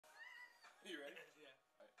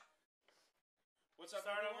What's up,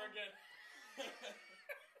 Start everyone? over again.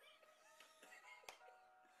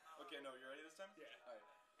 Okay, no, you ready this time? Yeah. All right.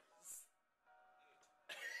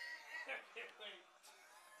 I can't wait.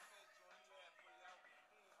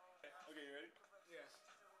 Okay, you ready? Yeah.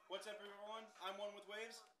 What's up, everyone? I'm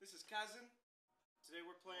OneWithWaves. This is Cahzin. Today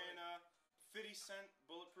we're playing 50 Cent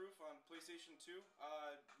Bulletproof on PlayStation 2.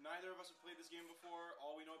 Neither of us have played this game before.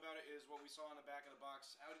 All we know about it is what we saw on the back of the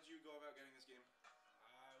box. How did you go about getting this game?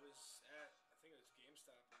 I was at, I think it was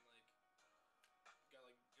GameStop, and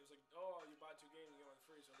it was like, oh, you bought 2 games, you get one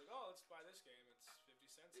free. So I was like, oh, let's buy this game. It's 50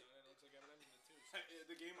 cents on it. It looks like Eminem's in it too. So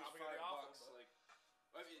The game was probably gonna be awful, $5.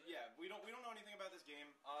 but- Yeah, we don't know anything about this game,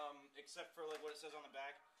 except for like what it says on the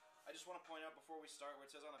back. I just want to point out before we start what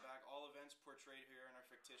it says on the back: all events portrayed herein are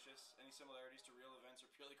fictitious. Any similarities to real events are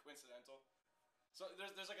purely coincidental. So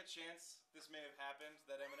there's like a chance this may have happened,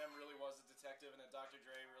 that Eminem really was a detective and that Dr.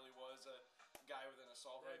 Dre really was a guy with an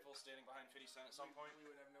assault rifle standing behind 50 Cent at some point.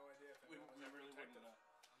 We would have no idea if We anyone was really wouldn't detective. know.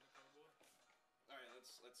 Undercover boy. All right,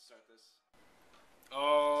 let's start this.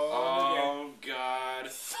 Oh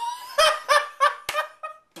God.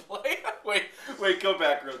 Wait, go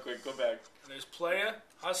back real quick. Go back. There's player,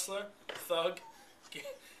 hustler, thug.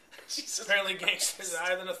 Jesus. Apparently, gangster is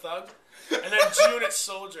higher than a thug, and then June it's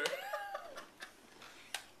soldier.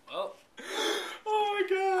 Well, oh my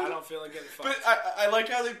God. I don't feel like getting fucked. But I like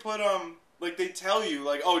how they put like they tell you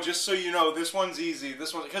like, oh, just so you know, this one's easy.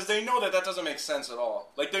 This one, because they know that doesn't make sense at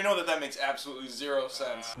all. Like they know that makes absolutely zero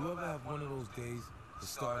sense. You ever have one of those days to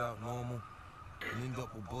start out normal and end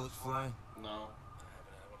up with bullets flying? No.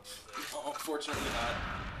 Oh, fortunately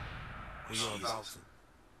not. Or you're about to.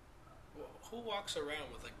 Who walks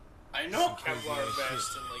around with like I know. Kevlar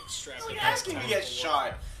vest and like strapped? Like asking to get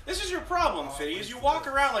shot. This is your problem, Fitty. Is you walk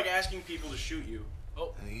around like asking people to shoot you.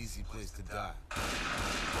 Oh, An easy place to die.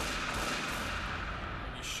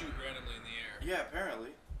 when you shoot randomly in the air. Yeah, apparently.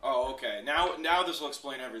 Oh, okay. Now this will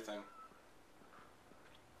explain everything.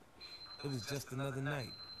 It was just another night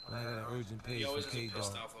when I got an urgent page He always from has a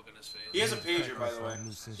pissed K-Dog. off look in his face. He has a pager, by the way.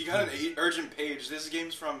 He got an urgent page. This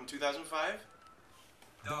game's from 2005.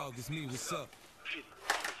 Dog, it's me. What's up?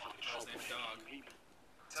 His name's Dog.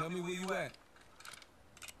 Tell me where you at.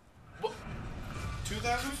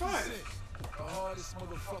 2005. The hardest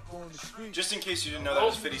motherfucker on the street. Just in case you didn't know, that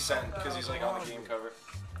was 50 Cent, because he's like on the game cover.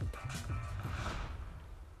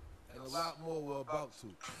 And a lot more we're about to.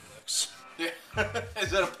 Yeah. Is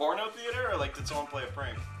that a porno theater, or like did someone play a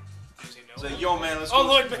prank? Does he know? It's like, yo man, let's Oh, go.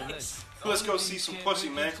 Lloyd Banks. Let's go see some pussy,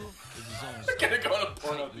 man. Gotta go to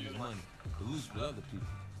porno theater. Loose with other people.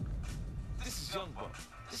 This is Young Buck.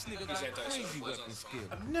 This nigga got crazy weapon skill.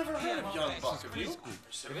 I've never heard of Young Buck, have you?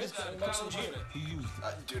 Put some G in it. He used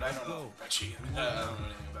it. Dude, I don't know. I don't know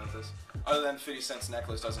anything about this. Other than 50 Cent's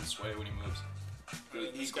necklace doesn't sway when he moves.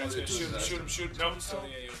 This guy's gonna shoot him. No, it's Tony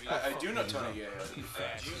AOV. I do know Tony Yayo. He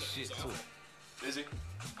fast as shit too. Is he?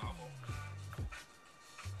 Awful.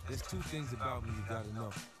 There's 2 things about me you gotta know.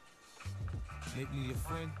 Make me your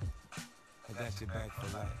friend, I got your back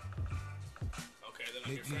for life. Okay, then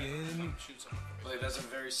I'm your Make me friend. your enemy. Shoot someone for me. Like, that's a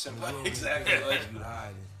very simple. The road Exactly. you Like,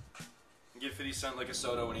 hiding. give 50 Cent like a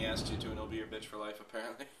soda when he asks you to, and he'll be your bitch for life,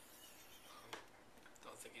 apparently.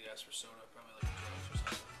 Don't think he'd ask for soda. Probably like drugs or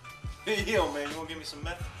something. Yo, man, you wanna give me some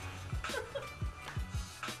meth?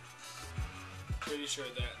 Pretty sure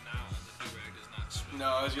that now the do-rag does not swing.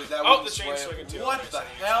 No, that Oh, wouldn't the chain sway. swinging too. What Okay, the so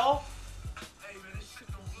you- hell? Hey man, this shit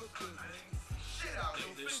don't look good, man. Shit out here.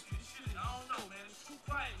 There's- Shit, I don't know, man. It's too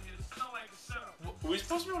quiet here. It smells like a setup. Are we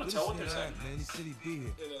supposed to be able to tell what they're saying? Man, he said he'd be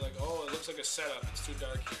here. Yeah, they're like, oh, it looks like a setup. It's too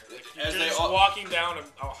dark here. Like, As you're they just all- walking down a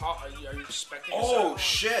hall. Are you expecting a Oh, setup?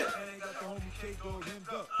 shit. Man, they got the homie K-Dog hemmed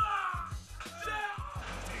up.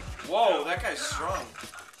 Whoa, that guy's strong.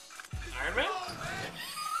 Iron Man?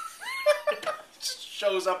 Just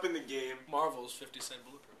shows up in the game. Marvel's 50 Cent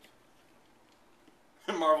Bulletproof.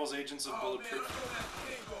 Marvel's Agents of Bulletproof.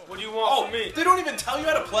 What do you want Oh, from me? they don't even tell you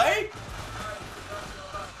how to play?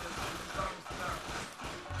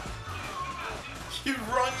 He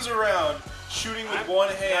runs around shooting with I'm one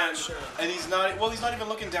not hand, sure. and he's not even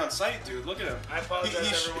looking down sight, dude. Look at him. I apologize,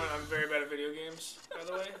 He- everyone. I'm very bad at video games, by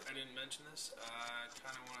the way. I didn't mention this. I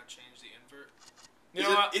kind of want to change the invert. You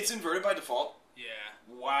know what? It's inverted by default? Yeah.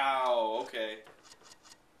 Wow, okay.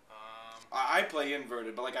 Um, I play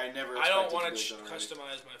inverted, but like I never I don't want want to to do it already.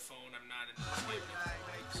 customize my phone. I'm not into this game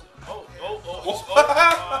anymore. So.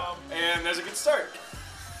 And there's a good start.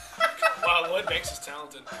 Wow, Lloyd Banks is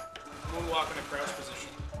talented. Moonwalk in a crouch position.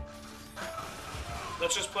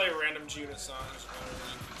 Let's just play random Juna songs.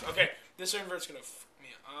 Okay, this invert's gonna fuck me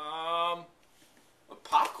up.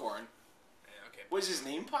 Popcorn? Yeah, okay. Was his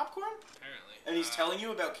name Popcorn? Apparently. And he's telling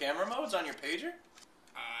you about camera modes on your pager?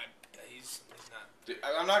 He's not. Dude,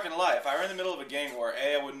 I'm not gonna lie. If I were in the middle of a gang war,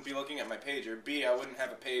 A, I wouldn't be looking at my pager. B, I wouldn't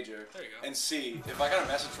have a pager. There you go. And C, if I got a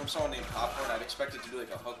message from someone named Popcorn, I'd expect it to be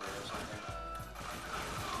like a hooker or something.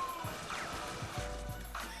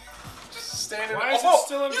 Just standing. Why is it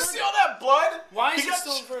still You inverted? see all that blood? Why is He it got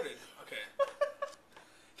still inverted? Okay.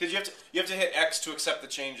 Because you have to hit X to accept the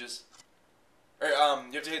changes, or you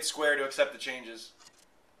have to hit square to accept the changes.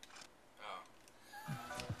 Oh.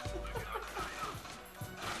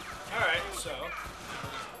 All right. So,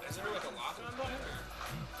 is there like a lock-on button? Or?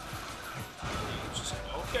 Just,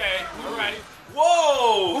 okay. All right.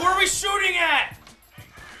 Whoa! Who are we shooting at?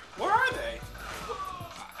 Where are they?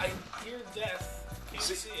 I hear death. Can't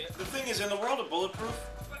see it. The thing is, in the world of Bulletproof,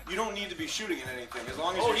 you don't need to be shooting at anything as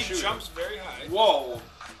long as Oh, you're he shooting. jumps very high. Whoa!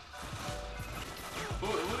 Who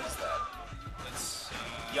is that? That's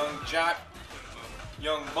Young Jack,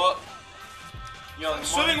 Young Buck, Young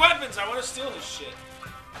swimming Money. weapons. I want to steal his shit.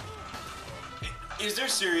 Is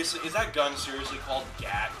that gun seriously called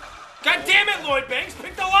Gat? God damn it, Lloyd Banks!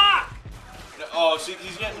 Pick the lock. Oh, see,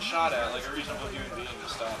 he's getting shot at like a reasonable human being. He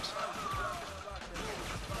stops.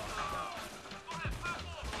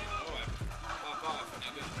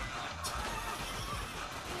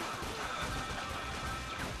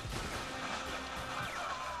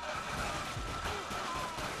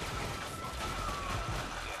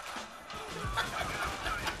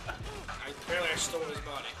 Apparently I stole his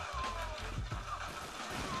body.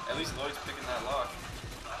 At least Lloyd's picking that lock.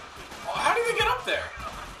 Oh, how did he get up there?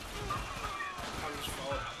 I'm just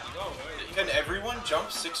following him. Oh, wait. Can everyone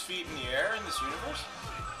jump 6 feet in the air in this universe?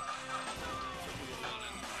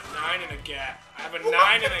 9 and a gap. I have a 9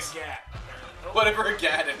 and a gap. Whatever a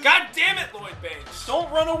Gat is. God damn it, Lloyd Banks!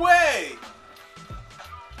 Don't run away!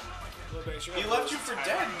 Lloyd Banks, you're He gonna blow left you this for entire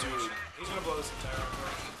dead, operation. dude. He's gonna blow this entire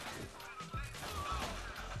operation.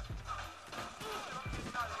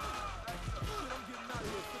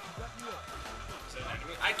 Is that an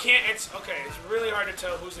enemy? I can't. It's okay. It's really hard to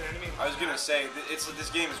tell who's an enemy. I was gonna say, this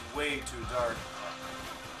game is way too dark.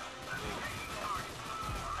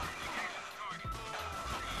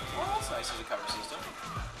 Well, that's nice as a cover system.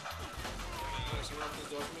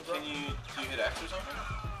 Can you hit X or something?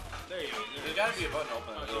 There you go. There's gotta be a button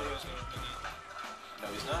open Oh, the door. he was gonna open it. No,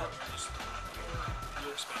 he's not.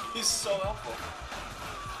 You're expendable. He's so helpful.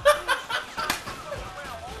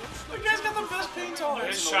 The guy's got the best paint I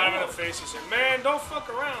tolerance just in shot the him in world. the face. He said, "Man, don't fuck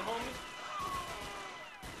around, homie."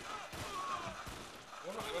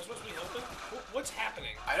 What am I supposed to be helping? What's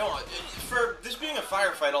happening? I don't. For this being a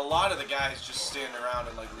firefight, a lot of the guys just stand around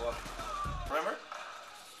and like look. Remember?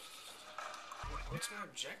 What's my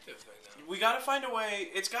objective right now? We gotta find a way.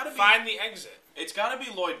 It's gotta be. Find the exit. It's gotta be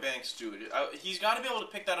Lloyd Banks, dude. He's gotta be able to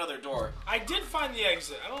pick that other door. I did find the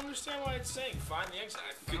exit. I don't understand why it's saying find the exit.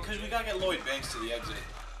 Because we gotta get Lloyd Banks to the exit.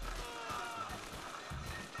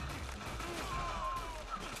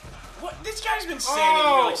 What? This guy's been standing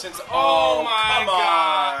here like since. Oh my come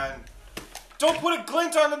God. on! Don't put a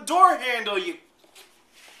glint on the door handle, you.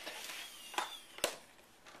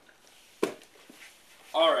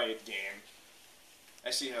 All right, game. I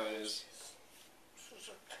see how it is. This is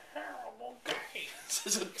a terrible game.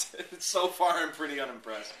 So far, I'm pretty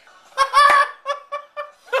unimpressed. What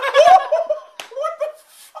the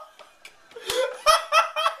fuck?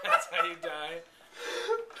 That's how you die.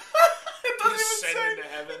 It doesn't Descend even into say.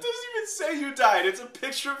 heaven. It doesn't even say you died. It's a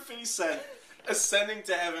picture of 50 Cent ascending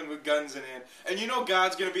to heaven with guns in hand, and you know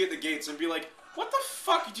God's gonna be at the gates and be like, "What the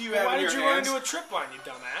fuck do you have Why in your did you hands?" run into a tripwire, you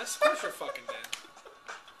dumbass? Of course you're fucking dead.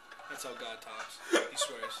 That's how God talks. He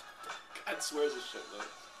swears. God swears a shit, though.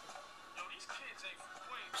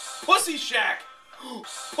 Pussy Shack.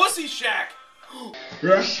 Pussy Shack.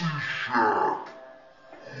 Pussy Shack.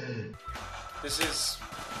 This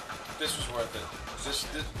was worth it.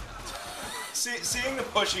 Seeing the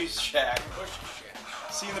Pushy Shack.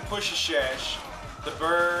 Seeing the Pushy Shash. The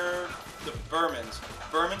Berman's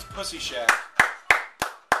Pussy Shack.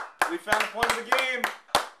 We found the point of the game.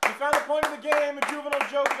 We found the point of the game. A juvenile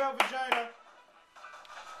joke about vagina.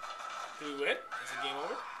 Did we win? Is the game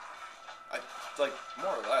over? Like,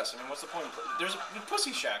 more or less. I mean, what's the point? There's a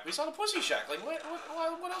Pussy Shack. We saw the Pussy Shack. Like, what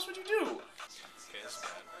else would you do? Okay, that's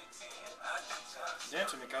bad.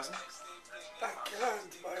 Answer me, cousin. I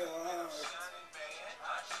can't, my heart.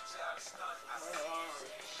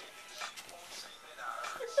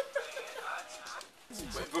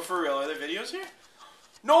 But for real, are there videos here?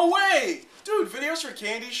 No way! Dude, videos for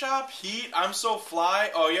Candy Shop, Heat, I'm So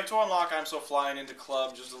Fly. Oh, you have to unlock I'm So Fly and into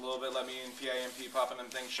Club just a little bit. Let me in PIMP, popping them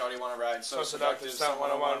things. Shawty wanna ride. So seductive, stunt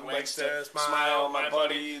 101, Wankster. Smile, my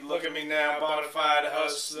buddy. Look at me now, bonafide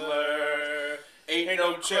hustler. Ain't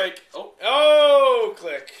no trick. Oh,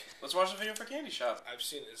 Click. Let's watch the video for Candy Shop. I've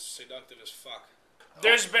seen it. It's seductive as fuck.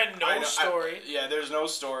 There's been no story. Yeah, there's no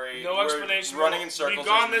story. No explanation. We're running in circles. We've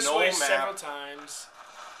gone There's this no way map. several times.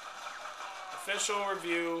 Official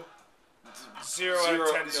review. 0 out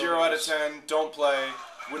of 10. 0 out of 10. Don't play.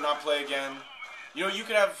 Would not play again. You know, you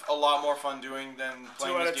could have a lot more fun doing than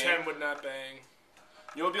playing 2 out of this game. 10 would not bang.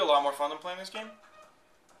 You know what would be a lot more fun than playing this game?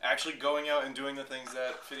 Actually going out and doing the things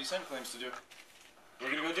that 50 Cent claims to do.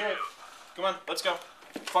 We're gonna go do it. Come on, let's go.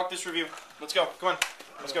 Fuck this review. Let's go. Come on.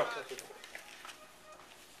 Let's go.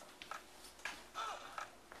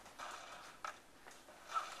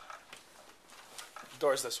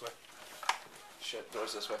 Doors this way. Shit,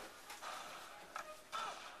 doors this way.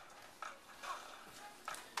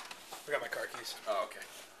 I got my car keys. Oh, okay.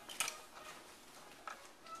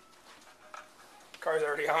 Car's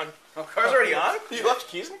already on. Oh, car's already on? You left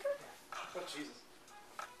keys in the car? Oh, Jesus.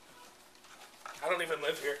 I don't even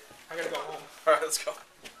live here. I gotta go home. Alright, let's go.